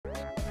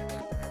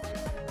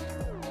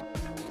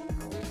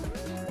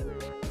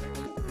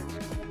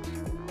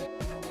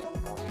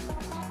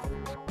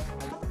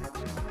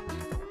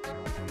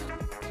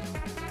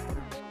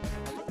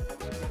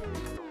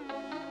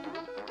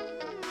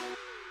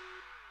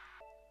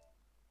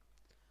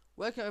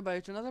Welcome everybody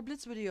to another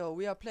Blitz video.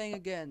 We are playing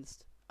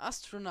against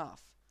Astronaf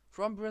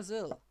from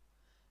Brazil.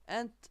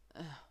 And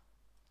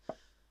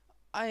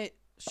I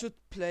should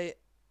play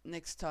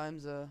next time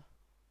the...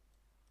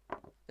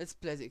 Let's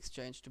play the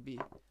exchange to be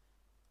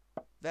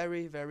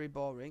very, very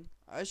boring.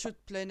 I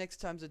should play next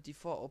time the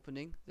D4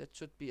 opening. That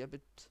should be a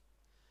bit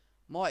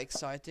more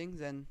exciting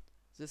than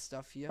this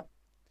stuff here.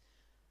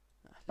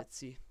 Let's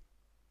see.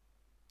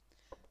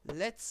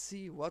 Let's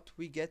see what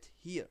we get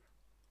here.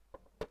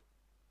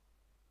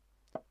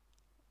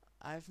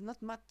 I have not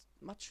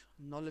much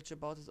knowledge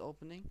about this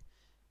opening,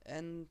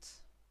 and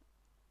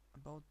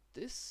about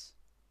this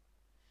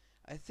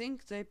I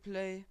think they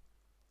play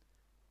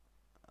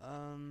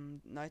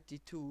knight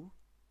d2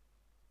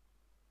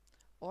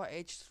 or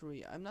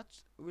h3. I'm not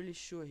really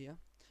sure here.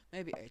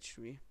 Maybe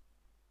h3.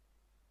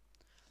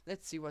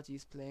 Let's see what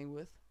he's playing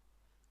with.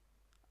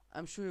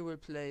 I'm sure he will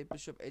play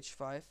bishop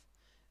h5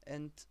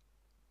 and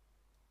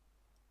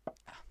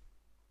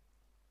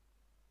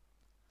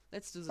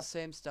let's do the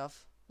same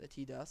stuff that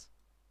he does.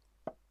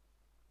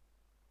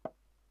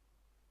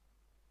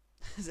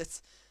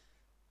 That's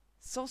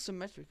so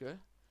symmetrical.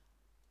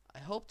 I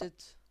hope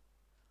that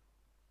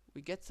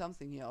we get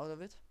something here out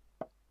of it.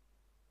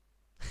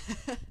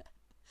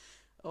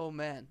 Oh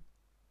man,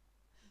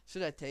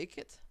 should I take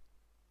it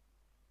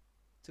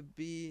to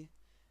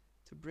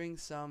bring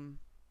some...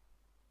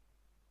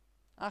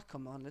 Ah,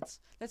 come on,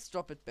 let's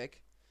drop it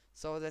back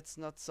so that's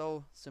not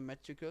so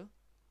symmetrical.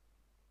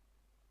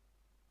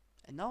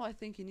 And now I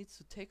think he needs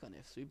to take on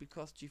f3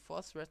 because g4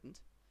 is threatened.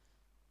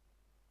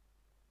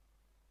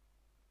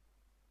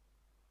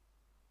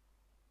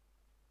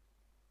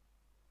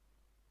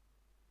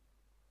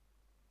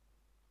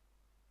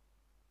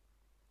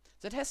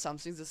 That has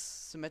something, this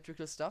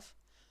symmetrical stuff,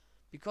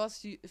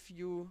 because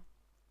you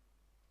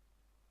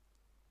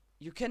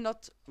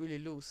cannot really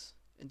lose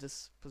in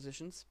these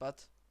positions,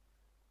 but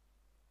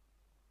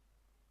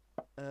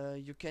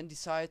you can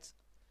decide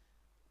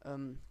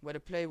where the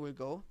play will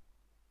go.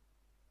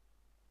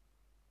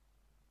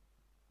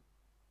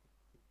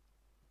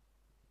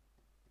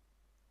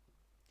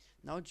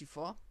 Now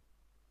g4.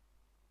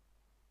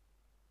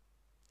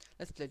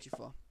 Let's play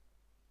g4.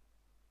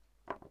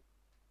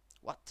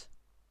 What?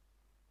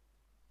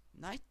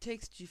 Knight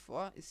takes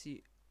g4. Is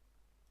he...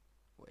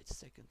 Wait a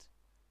second.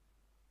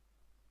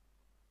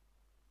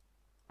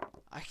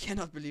 I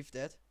cannot believe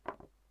that.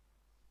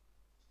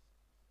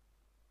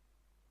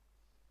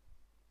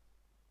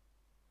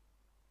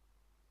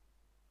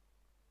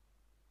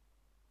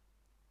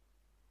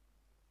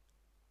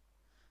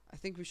 I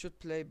think we should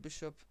play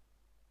bishop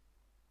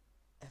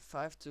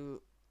f5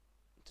 to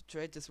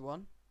trade this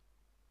one,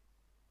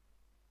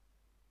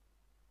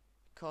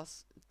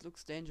 because it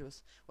looks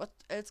dangerous. What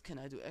else can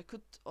I do? I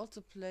could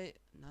also play...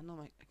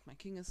 No, my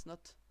king is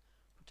not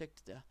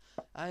protected there.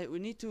 We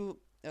need to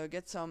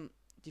get some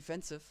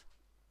defensive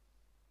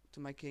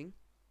to my king.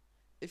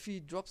 If he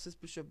drops his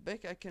bishop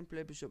back, I can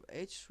play bishop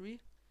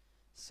h3,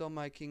 so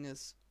my king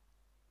is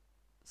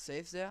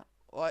safe there,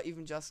 or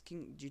even just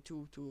king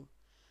g2 to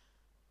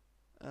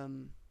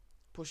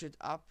push it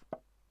up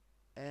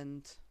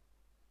and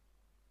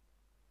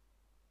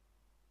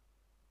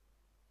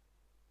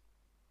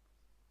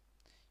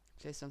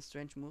play some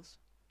strange moves.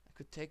 I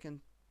could take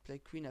and play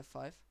queen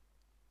f5,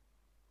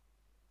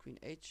 queen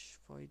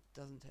h4 he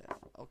doesn't have.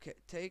 Okay,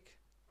 take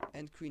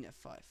and queen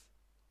f5.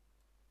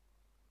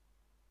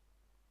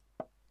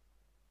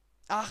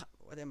 Ah,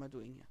 what am I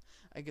doing here?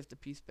 I give the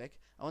piece back.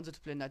 I wanted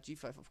to play knight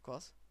g5, of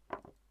course,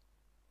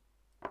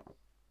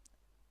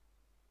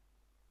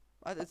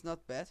 but it's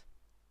not bad.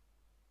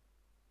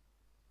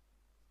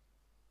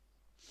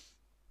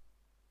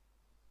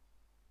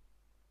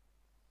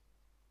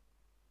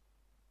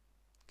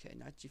 Okay,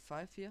 knight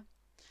g5 here.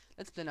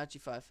 Let's play knight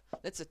g5.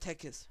 Let's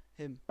attack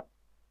him.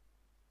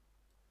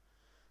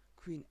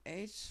 Queen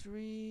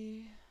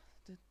h3.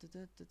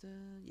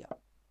 Yeah.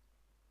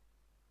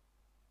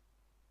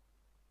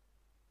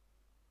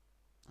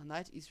 A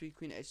knight e3,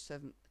 queen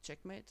h7,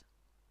 checkmate.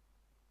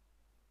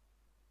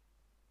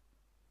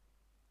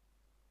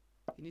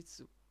 He needs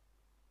to...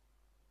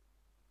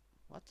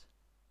 What?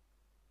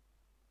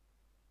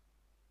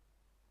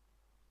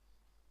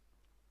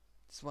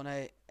 This one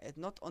I had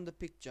not on the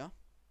picture.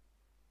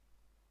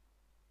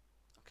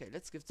 Okay,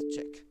 let's give the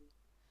check.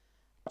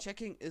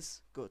 Checking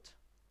is good.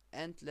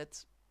 And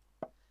let's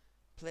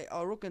play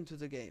our rook into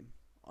the game.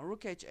 On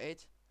rook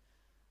h8.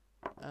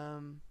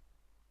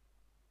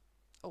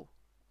 Oh,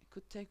 I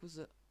could take with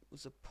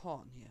a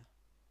pawn here.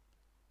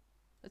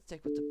 Let's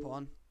take with the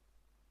pawn.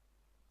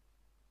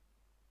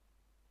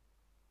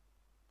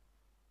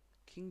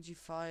 King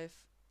g5.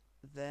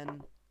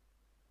 Then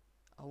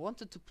I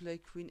wanted to play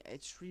queen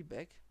h3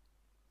 back,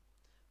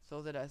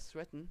 so that I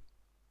threaten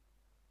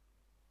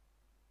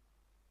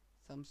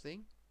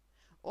something.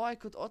 Or I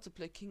could also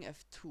play king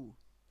f2.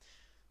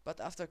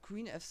 But after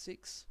queen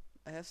f6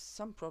 I have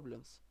some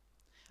problems.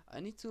 I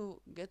need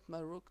to get my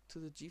rook to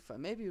the g5.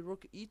 Maybe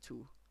rook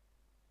e2.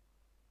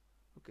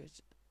 Okay,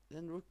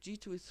 then rook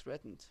g2 is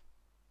threatened.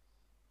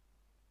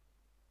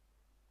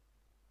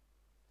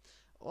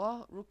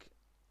 or rook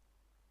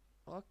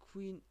or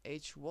queen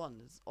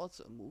h1 is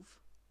also a move.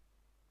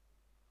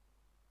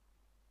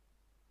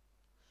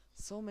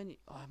 So many.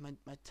 Oh,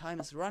 my time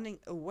is running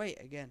away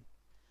again.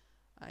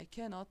 I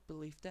cannot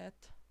believe that.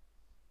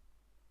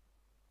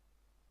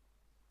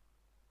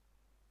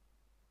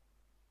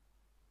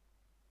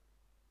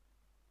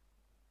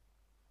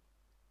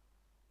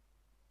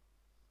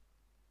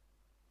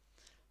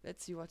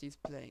 Let's see what he's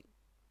playing.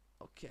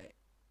 Okay.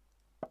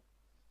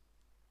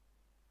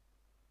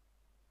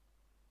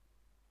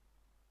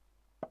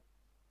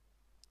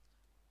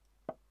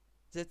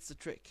 That's the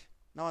trick.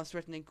 Now I'm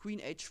threatening queen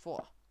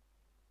h4.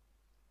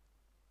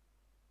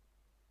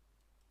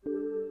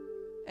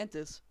 And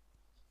this.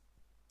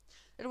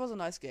 It was a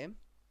nice game.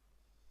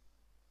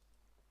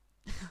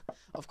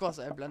 Of course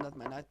I blundered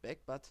my knight back,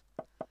 but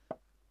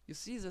you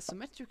see the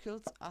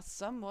symmetricals are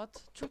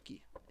somewhat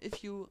tricky.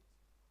 If you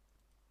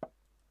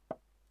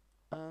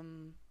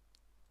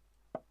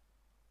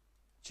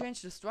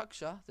change the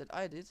structure that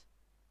I did,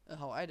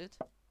 how I did,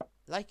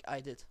 like I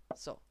did,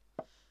 so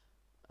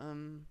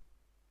and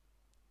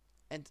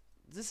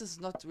this is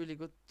not really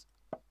good.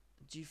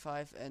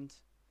 G5, and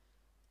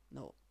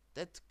no,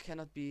 that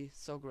cannot be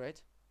so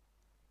great.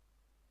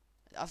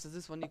 After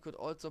this one, you could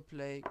also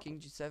play king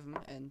g7,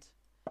 and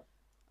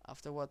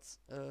afterwards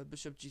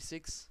bishop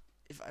g6.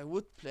 If I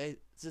would play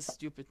this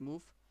stupid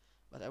move,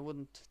 but I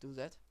wouldn't do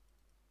that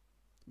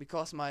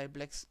because my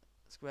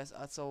squares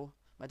are so,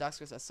 my dark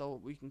squares are so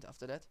weakened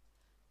after that.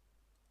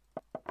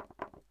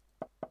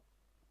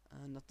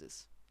 Not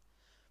this.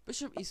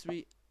 Bishop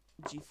e3,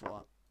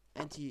 g4,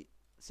 and he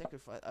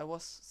sacrificed. I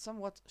was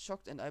somewhat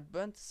shocked, and I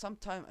burned some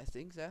time, I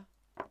think, there.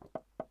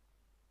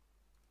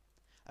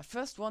 I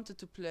first wanted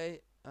to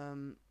play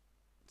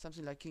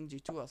something like king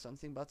g2 or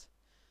something, but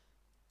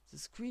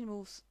this queen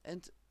moves,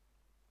 and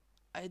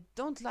I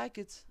don't like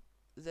it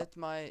that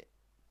my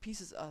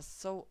pieces are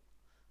so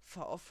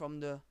far off from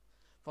the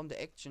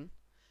action.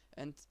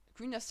 And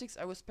queen f6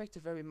 I respect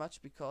it very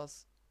much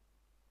because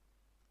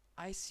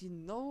I see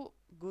no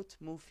good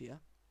move here.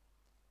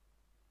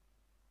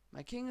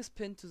 My king is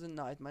pinned to the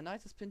knight, my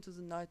knight is pinned to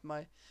the knight,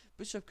 my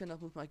bishop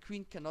cannot move, my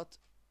queen cannot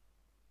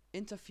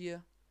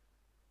interfere,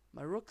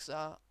 my rooks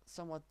are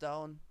somewhat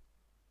down,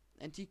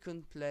 and he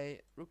couldn't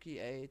play rook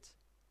e8,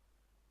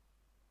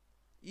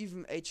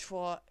 even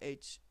h4,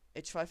 h5,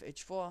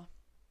 h4.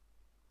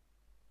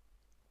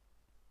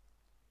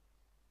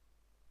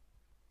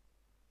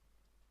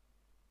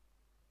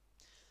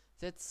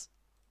 That's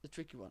the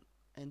tricky one.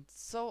 And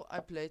so I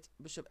played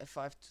bishop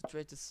f5 to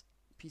trade this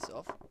piece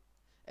off.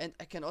 And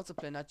I can also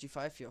play knight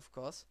g5 here, of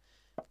course.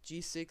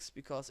 g6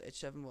 because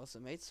h7 was a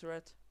mate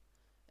threat.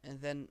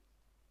 And then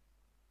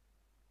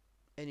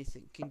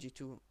anything. King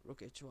g2,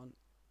 rook h1,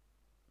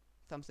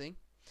 something.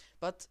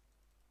 But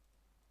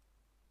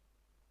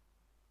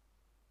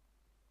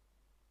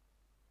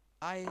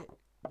I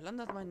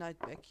blundered my knight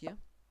back here.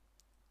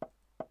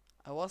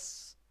 I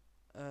was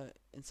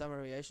in some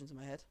variations in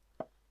my head.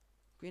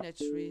 Queen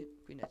h3,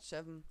 queen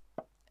h7,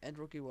 and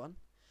rook e1.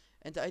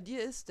 And the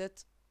idea is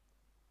that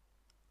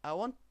I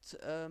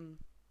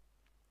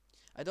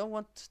don't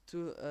want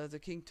to the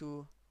king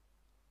to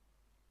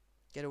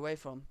get away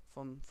from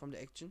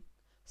the action.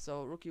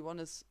 So rook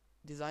e1 is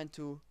designed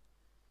to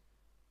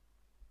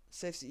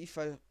save the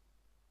e-file,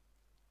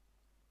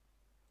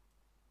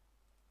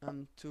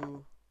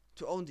 to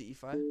own the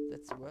e-file.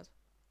 That's the word.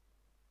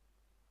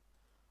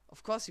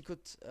 Of course, you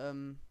could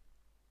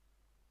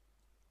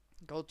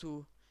go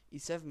to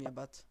e7 here,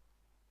 but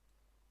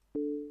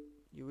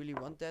you really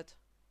want that?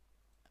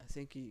 I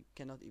think he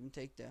cannot even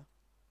take there.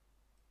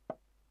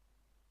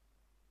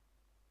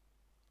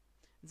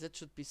 That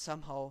should be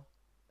somehow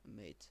a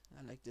mate.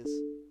 I like this.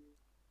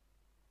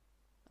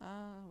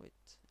 Wait.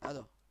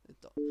 No,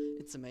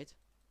 it's a mate.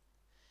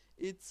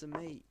 It's a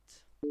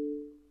mate.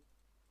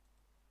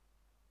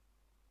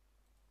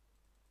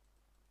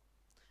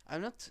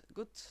 I'm not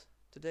good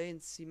today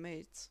in C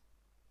mates.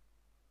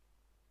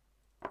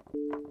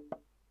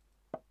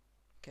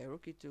 Okay,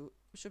 rook e2,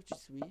 bishop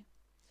g3,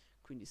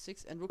 queen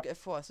d6, and rook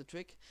f4 is a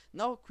trick.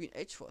 Now queen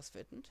h4 is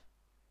threatened,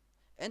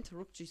 and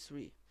rook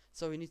g3.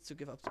 So he needs to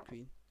give up the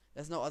queen.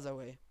 There's no other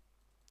way.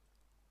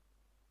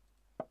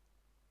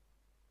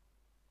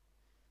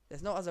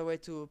 There's no other way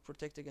to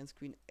protect against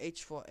queen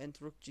h4 and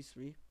rook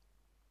g3.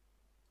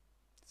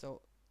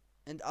 So,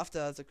 and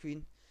after the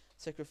queen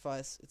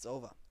sacrifice, it's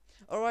over.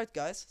 Alright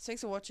guys,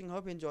 thanks for watching,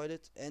 hope you enjoyed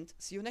it, and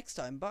see you next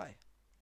time, bye!